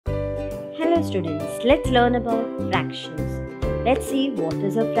Hello students, let's learn about fractions. Let's see what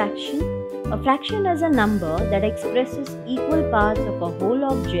is a fraction. A fraction is a number that expresses equal parts of a whole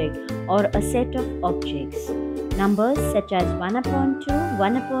object or a set of objects. Numbers such as 1 upon 2,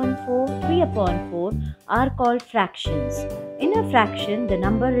 1 upon 4, 3 upon 4 are called fractions. In a fraction, the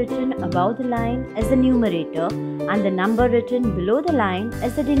number written above the line is the numerator and the number written below the line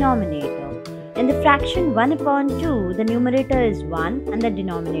is the denominator. In the fraction 1 upon 2, the numerator is 1 and the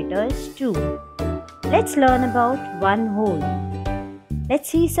denominator is 2. Let's learn about one whole. Let's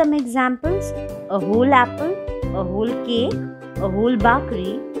see some examples. A whole apple, a whole cake, a whole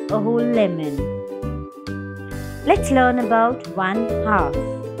bakery, a whole lemon. Let's learn about one half.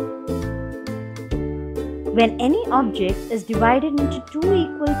 When any object is divided into two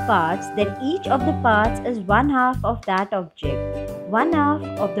equal parts, then each of the parts is one half of that object. One half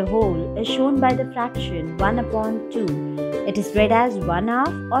of the whole is shown by the fraction 1 upon 2. It is read as 1 half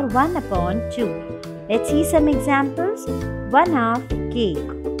or 1 upon 2. Let's see some examples. 1 half cake,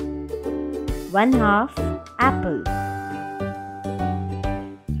 1 half apple.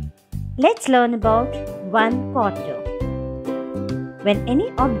 Let's learn about 1 quarter. When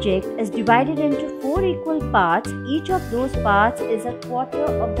any object is divided into 4 equal parts, each of those parts is a quarter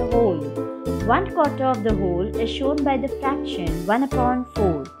of the whole. 1 quarter of the whole is shown by the fraction 1 upon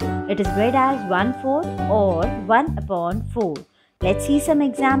 4. It is read as 1/4 or 1 upon 4. Let's see some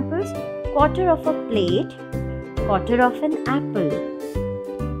examples. Quarter of a plate, quarter of an apple.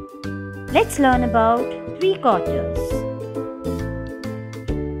 Let's learn about 3 quarters.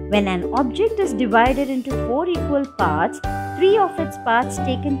 When an object is divided into 4 equal parts, 3 of its parts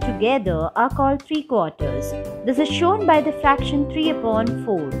taken together are called 3 quarters. This is shown by the fraction 3 upon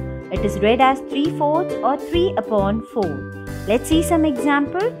 4. It is read as 3/4 or 3 upon 4. Let's see some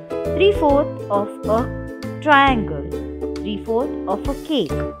example. 3/4 of a triangle, 3/4 of a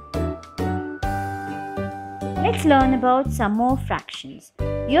cake. Let's learn about some more fractions.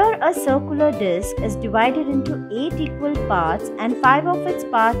 Here a circular disc is divided into 8 equal parts and 5 of its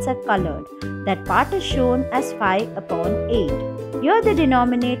parts are colored. That part is shown as 5 upon 8. Here the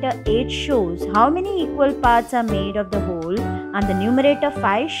denominator 8 shows how many equal parts are made of the whole and the numerator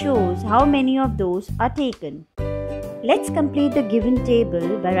 5 shows how many of those are taken. Let's complete the given table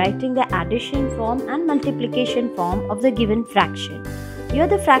by writing the addition form and multiplication form of the given fraction. Here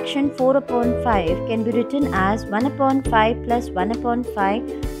the fraction 4 upon 5 can be written as 1 upon 5 plus 1 upon 5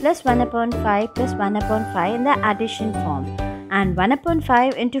 plus 1 upon 5 plus 1 upon 5 in the addition form and 1 upon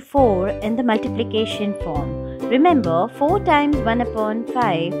 5 into 4 in the multiplication form. Remember, 4 times 1 upon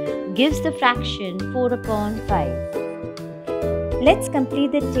 5 gives the fraction 4 upon 5. Let's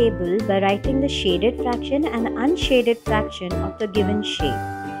complete the table by writing the shaded fraction and unshaded fraction of the given shape.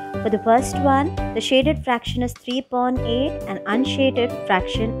 For the first one, the shaded fraction is 3 upon 8 and unshaded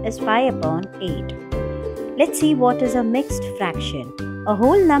fraction is 5 upon 8. Let's see what is a mixed fraction. A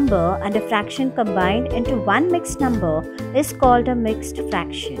whole number and a fraction combined into one mixed number is called a mixed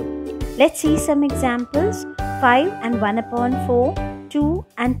fraction. Let's see some examples. 5 and 1 upon 4, 2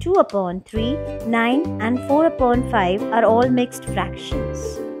 and 2 upon 3, 9 and 4 upon 5 are all mixed fractions.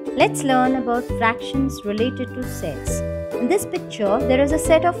 Let's learn about fractions related to sets. In this picture, there is a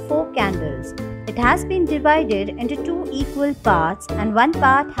set of 4 candles. It has been divided into 2 equal parts and one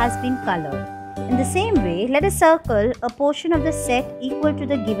part has been colored. In the same way, let us circle a portion of the set equal to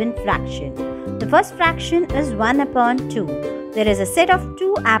the given fraction. The first fraction is 1 upon 2. There is a set of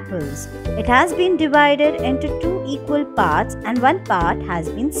 2 apples. It has been divided into 2 equal parts and one part has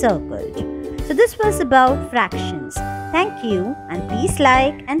been circled. So this was about fractions. Thank you and please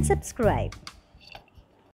like and subscribe.